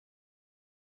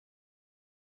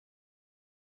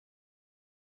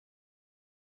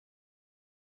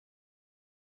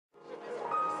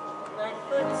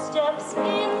footsteps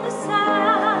in the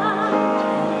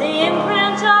sand, the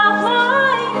imprint of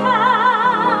my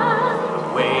hand.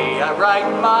 The way I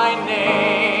write my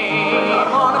name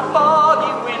on a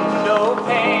foggy window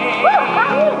pane,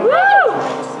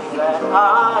 that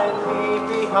I leave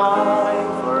behind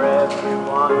for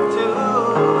everyone to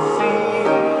see.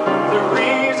 The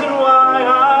reason why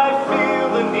I feel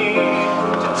the need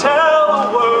to tell the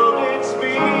world it's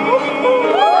me.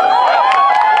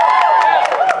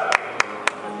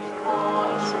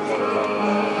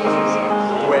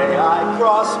 The way I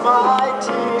cross my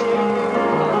teeth,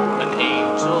 an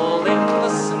angel in the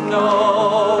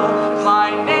snow, my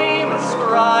name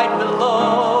inscribed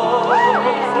below.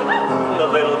 The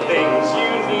little things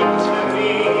unique to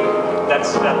me that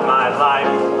set my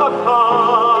life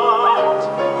apart.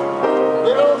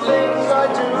 Little things I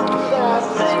do that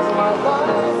make my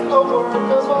life a work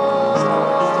of art.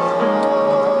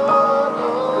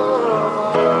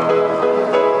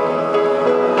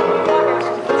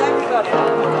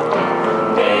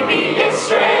 Maybe it's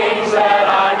strange that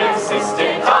I'm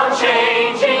insistent on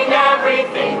changing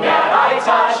everything that I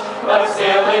touch, but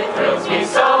still it thrills me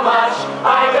so much.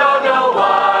 I don't know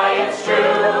why it's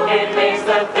true. It makes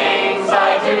the things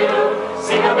I do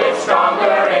seem a bit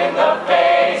stronger in the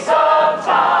face of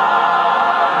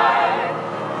time.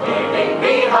 Leaving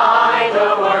behind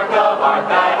a work of art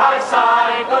that I've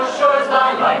signed assures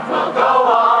my life will go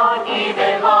on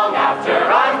even long after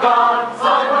I'm gone.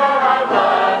 Somewhere I've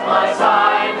left my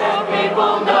sign and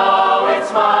people know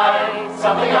it's mine.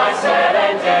 Something I say